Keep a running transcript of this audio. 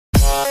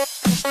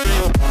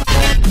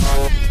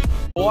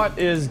What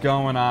is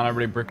going on,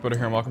 everybody? Brickbuilder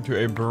here, and welcome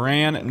to a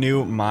brand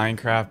new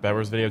Minecraft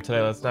Bedwars video. Today,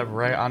 let's dive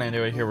right on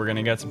into it here. We're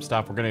gonna get some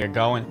stuff. We're gonna get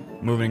going,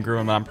 moving and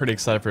grooving. I'm pretty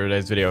excited for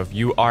today's video. If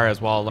you are as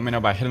well, let me know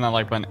by hitting that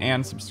like button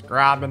and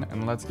subscribing,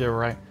 and let's get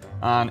right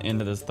on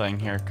into this thing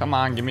here. Come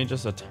on, give me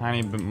just a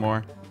tiny bit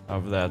more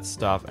of that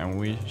stuff, and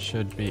we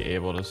should be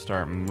able to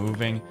start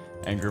moving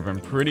and grouping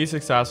pretty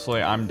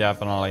successfully. I'm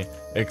definitely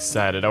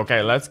excited.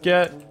 Okay, let's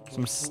get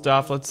some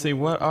stuff. Let's see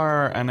what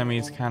our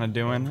enemies kind of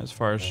doing as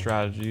far as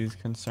strategy is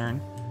concerned.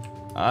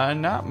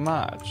 Not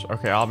much.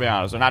 Okay, I'll be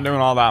honest, they're not doing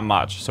all that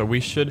much, so we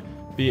should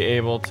be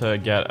able to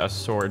get a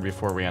sword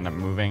before we end up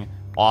moving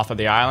off of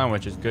the island,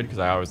 which is good because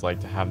I always like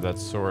to have that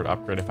sword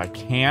upgrade if I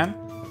can.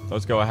 So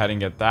let's go ahead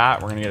and get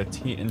that. We're gonna get a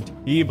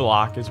TNT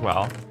block as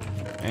well,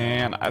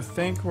 and I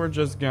think we're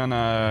just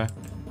gonna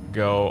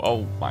go.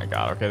 Oh my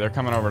god, okay, they're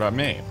coming over to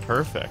me.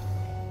 Perfect,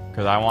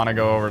 because I want to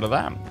go over to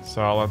them,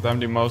 so I'll let them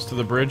do most of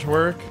the bridge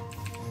work.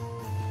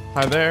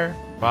 Hi there.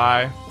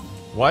 Bye.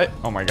 What?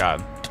 Oh my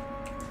god,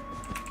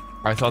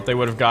 I thought they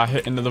would have got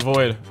hit into the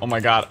void. Oh my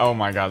god,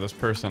 this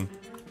person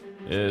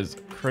is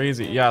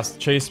crazy. Yes,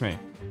 chase me.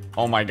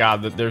 Oh my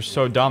god, they're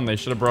so dumb. They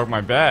should have broke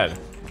my bed.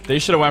 They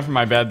should have went for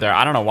my bed there.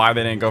 I don't know why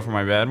they didn't go for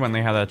my bed when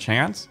they had that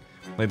chance.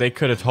 Like, they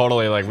could have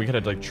totally, like, we could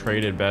have, like,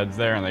 traded beds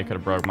there, and they could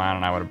have broke mine,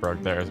 and I would have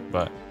broke theirs,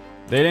 but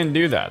they didn't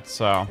do that,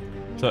 so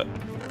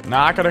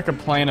not gonna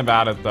complain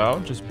about it, though,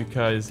 just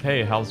because,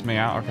 hey, it helps me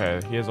out.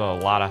 Okay, he has a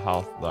lot of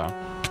health, though,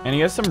 and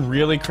he has some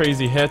really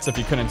crazy hits, if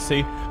you couldn't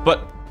see,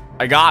 but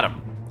I got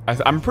him.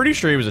 I'm pretty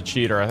sure he was a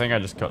cheater. I think I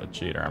just killed a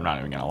cheater. I'm not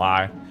even gonna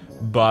lie,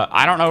 but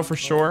I don't know for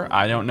sure.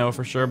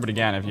 But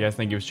again, if you guys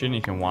think he was cheating,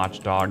 you can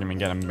watch dog him and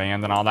get him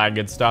banned and all that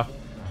good stuff.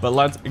 But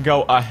let's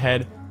go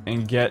ahead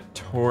and get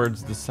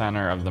towards the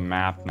center of the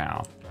map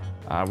now.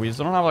 We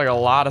still don't have like a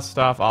lot of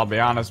stuff, I'll be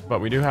honest,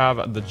 but we do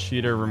have the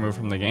cheater removed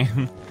from the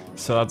game.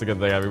 So that's a good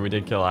thing. I mean, we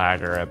did kill a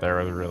hacker right there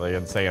with a really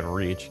insane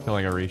reach.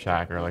 Killing a reach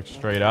hacker, like,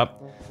 straight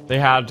up. They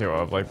had to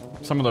have. Like,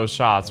 some of those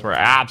shots were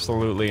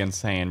absolutely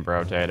insane,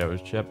 bro.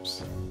 Potatoes,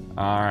 chips.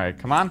 Alright,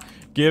 come on.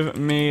 Give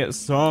me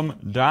some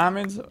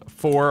diamonds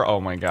for... Oh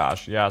my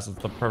gosh. Yes,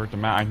 it's the perfect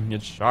amount. I can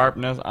get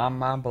sharpness on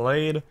my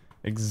blade.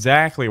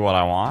 Exactly what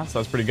I want. So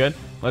that's pretty good.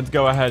 Let's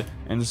go ahead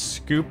and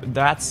scoop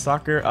that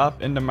sucker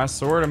up into my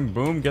sword. And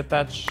boom, get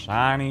that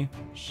shiny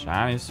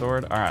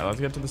sword. Alright, let's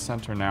get to the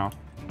center now,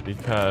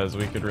 because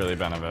we could really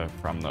benefit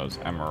from those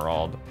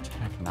emerald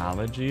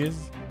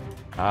technologies.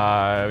 We do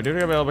gotta be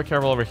a little bit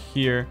careful over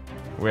here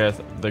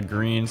with the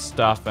green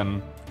stuff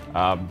and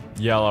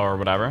yellow or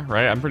whatever,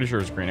 right? I'm pretty sure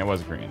it's green. It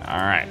was green. All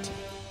right,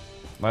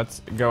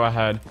 let's go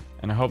ahead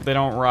and hope they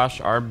don't rush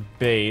our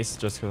base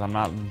just because I'm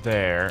not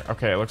there.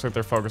 Okay, it looks like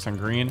they're focused on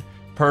green.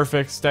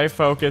 Perfect. Stay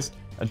focused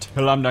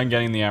until I'm done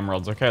getting the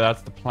emeralds. Okay,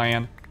 that's the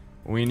plan.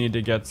 We need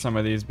to get some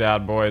of these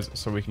bad boys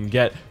so we can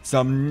get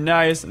some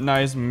nice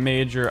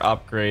major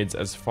upgrades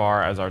as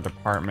far as our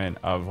department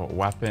of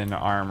weapon,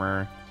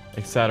 armor,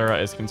 etc.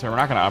 is concerned. We're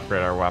not going to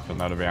upgrade our weapon,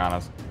 though, to be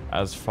honest,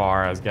 as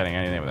far as getting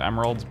anything with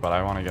emeralds, but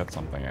I want to get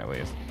something at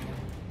least.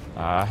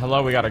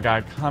 Hello, we got a guy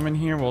coming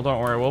here. Well,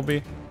 don't worry, we'll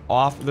be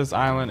off this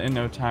island in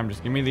no time.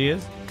 Just give me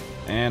these.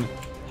 And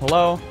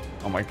hello.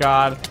 Oh my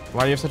god,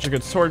 why do you have such a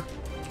good sword?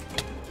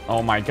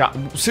 Oh my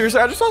god, seriously,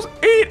 I just lost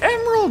 8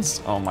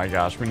 emeralds. Oh my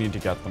gosh, we need to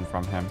get them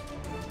from him.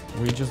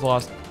 We just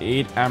lost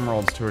 8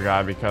 emeralds to a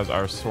guy because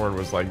our sword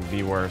was like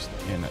the worst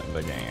in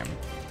the game.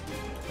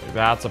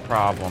 That's a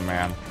problem,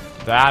 man.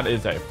 That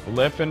is a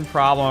flippin'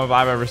 problem if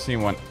I've ever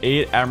seen one.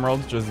 8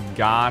 emeralds just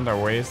gone to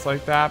waste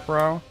like that,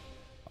 bro.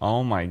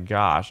 Oh my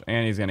gosh.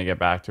 And he's gonna get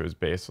back to his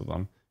base with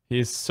them.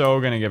 He's so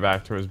gonna get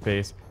back to his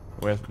base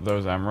with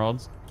those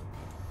emeralds.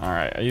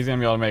 Alright, he's gonna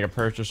be able to make a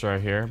purchase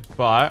right here.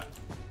 But,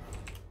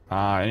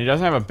 and he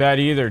doesn't have a bed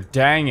either.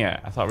 Dang it.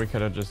 I thought we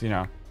could have just, you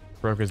know,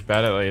 broke his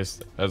bed at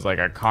least as like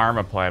a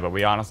karma play, but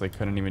we honestly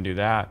couldn't even do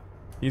that.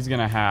 He's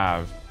gonna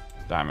have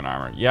diamond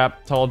armor.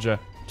 Yep, told you.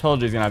 Told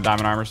you he's gonna have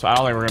diamond armor, so I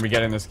don't think we're gonna be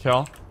getting this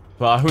kill,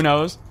 but who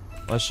knows.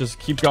 Let's just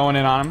keep going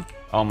in on him.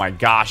 Oh my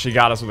gosh, he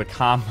got us with a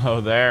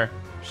combo there.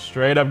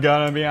 Straight up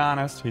gonna be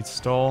honest, he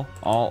stole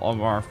all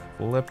of our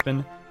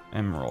flippin'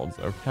 emeralds.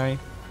 Okay,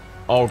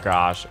 oh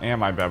gosh,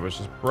 and my bed was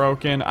just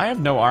broken. I have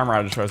no armor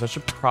out of choice. I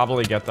should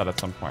probably get that at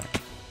some point.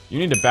 You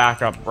need to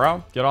back up,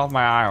 bro. Get off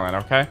my island.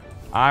 Okay,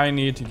 I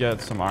need to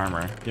get some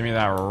armor. Give me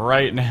that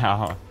right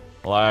now.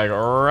 Like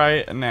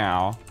right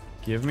now.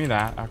 Give me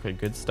that. Okay,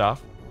 good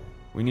stuff.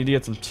 We need to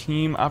get some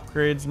team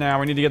upgrades now.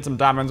 We need to get some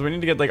diamonds. We need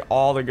to get like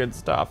all the good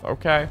stuff,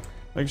 okay?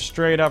 Like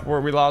straight up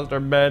where we lost our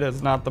bed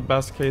is not the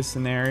best case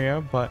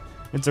scenario, but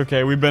it's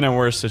okay. We've been in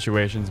worse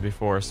situations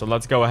before. So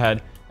let's go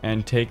ahead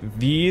and take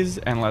these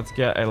and let's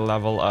get a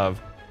level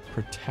of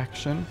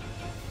protection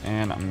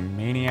and a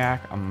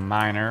maniac, a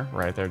miner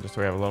right there, just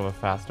so we have a little bit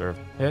faster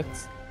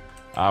hits.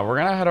 We're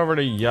gonna head over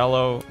to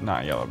yellow,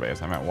 not yellow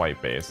base, I meant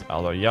white base.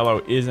 Although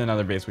yellow is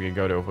another base we could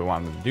go to if we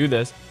wanted to do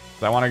this.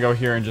 So I want to go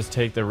here and just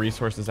take the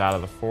resources out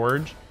of the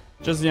forge.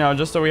 Just, you know,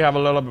 just so we have a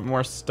little bit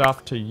more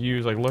stuff to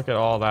use. Like, look at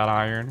all that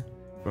iron.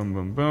 Boom,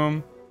 boom,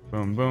 boom.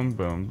 Boom, boom,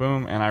 boom,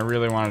 boom. And I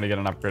really wanted to get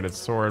an upgraded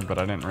sword, but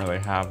I didn't really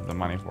have the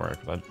money for it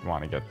because I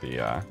want to get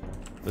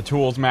the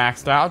tools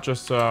maxed out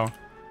just so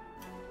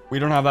we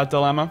don't have that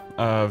dilemma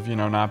of, you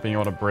know, not being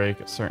able to break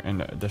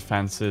certain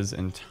defenses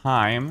in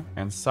time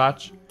and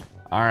such.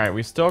 All right,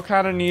 we still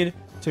kind of need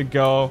to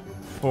go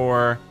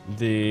for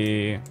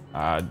the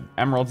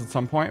emeralds at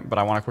some point, but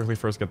I want to quickly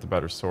first get the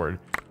better sword.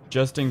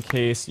 Just in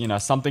case, you know,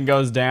 something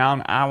goes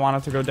down, I want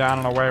it to go down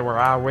in a way where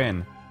I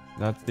win.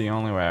 That's the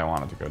only way I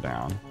want it to go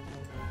down.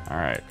 All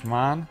right, come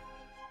on.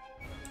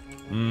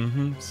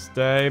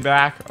 Stay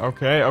back.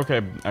 Okay,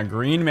 okay. A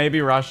green may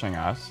be rushing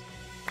us.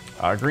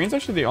 Green's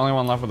actually the only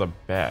one left with a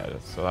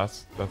bed, so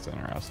that's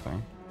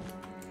interesting.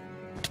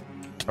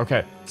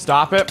 Okay,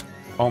 stop it.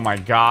 Oh my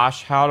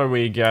gosh, how did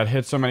we get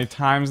hit so many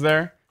times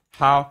there?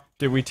 How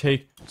did we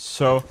take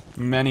so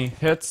many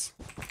hits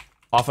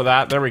off of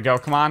that? There we go,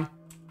 come on.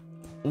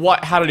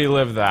 What? How did he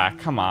live that?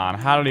 Come on,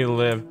 how did he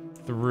live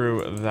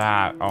through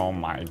that? Oh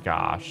my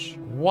gosh.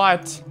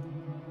 What?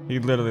 He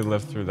literally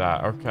lived through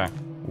that. Okay.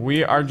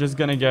 We are just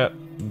gonna get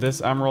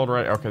this emerald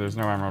right. Okay, there's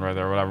no emerald right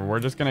there, whatever. We're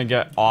just gonna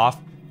get off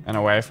and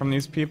away from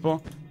these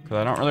people because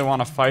I don't really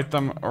want to fight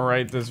them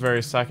right this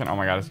very second. Oh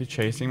my god, is he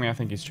chasing me? I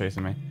think he's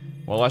chasing me.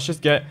 Well, let's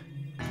just get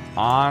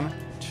on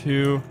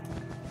to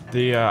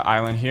the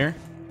island here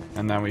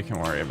and then we can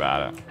worry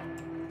about it.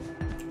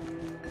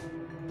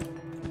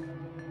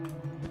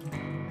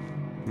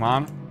 Come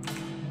on.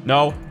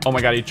 No. Oh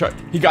my god,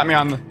 he got me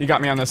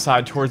on this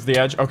side towards the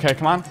edge. Okay,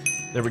 come on.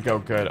 There we go.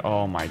 Good.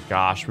 Oh my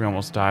gosh, we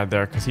almost died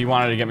there because he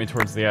wanted to get me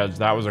towards the edge.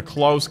 That was a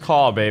close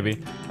call, baby.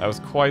 That was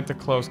quite the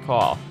close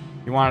call.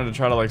 He wanted to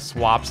try to like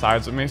swap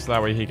sides with me so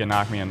that way he could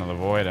knock me into the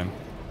void, and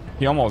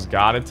he almost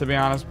got it, to be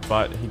honest,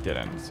 but he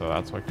didn't, so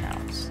that's what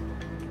counts.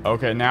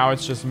 Okay, now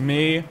it's just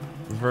me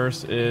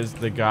versus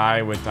the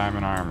guy with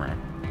diamond armor.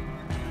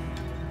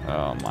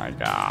 Oh my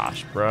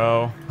gosh,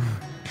 bro.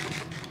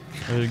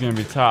 This is gonna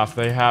be tough.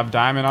 They have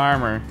diamond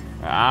armor.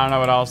 I don't know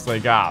what else they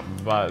got,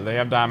 but they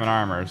have diamond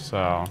armor,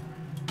 so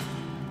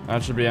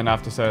that should be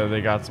enough to say that they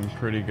got some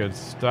pretty good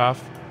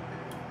stuff.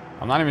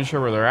 I'm not even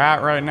sure where they're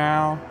at right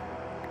now.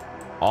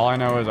 All I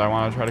know is I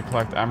want to try to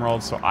collect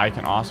emeralds so I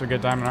can also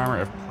get diamond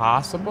armor if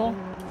possible.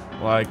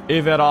 Like,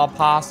 if at all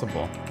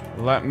possible.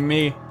 Let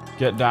me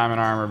get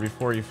diamond armor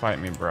before you fight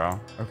me, bro.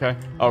 Okay?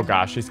 Oh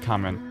gosh, he's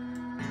coming.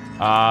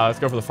 Let's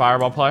go for the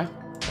fireball play.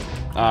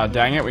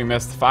 Dang it, we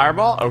missed the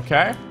fireball.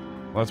 Okay.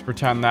 Let's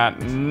pretend that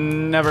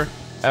never,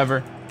 ever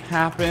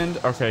happened.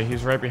 Okay,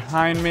 he's right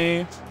behind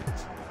me.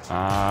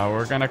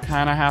 We're gonna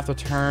kind of have to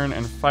turn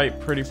and fight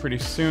pretty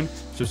soon.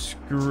 Just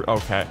screw.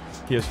 Okay,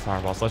 he has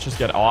fireballs. Let's just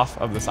get off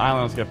of this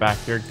island. Let's get back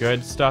here.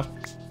 Good stuff.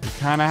 We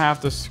kind of have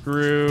to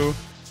screw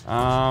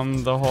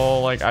the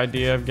whole like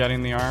idea of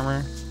getting the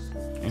armor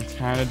and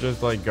kind of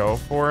just like go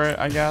for it,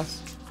 I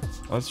guess.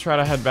 Let's try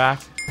to head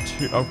back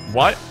to. Oh,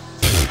 what?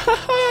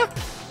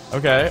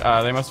 Okay,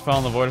 they must have fell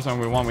in the void or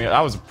something. We won. That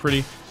was a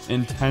pretty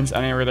intense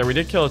ending right there. We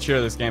did kill a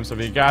cheater this game, so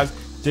if you guys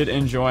did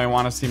enjoy and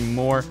want to see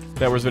more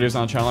Bedwars videos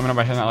on the channel, let me know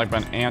by hitting that like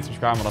button and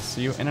subscribe, and I'll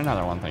see you in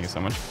another one. Thank you so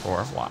much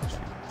for watching.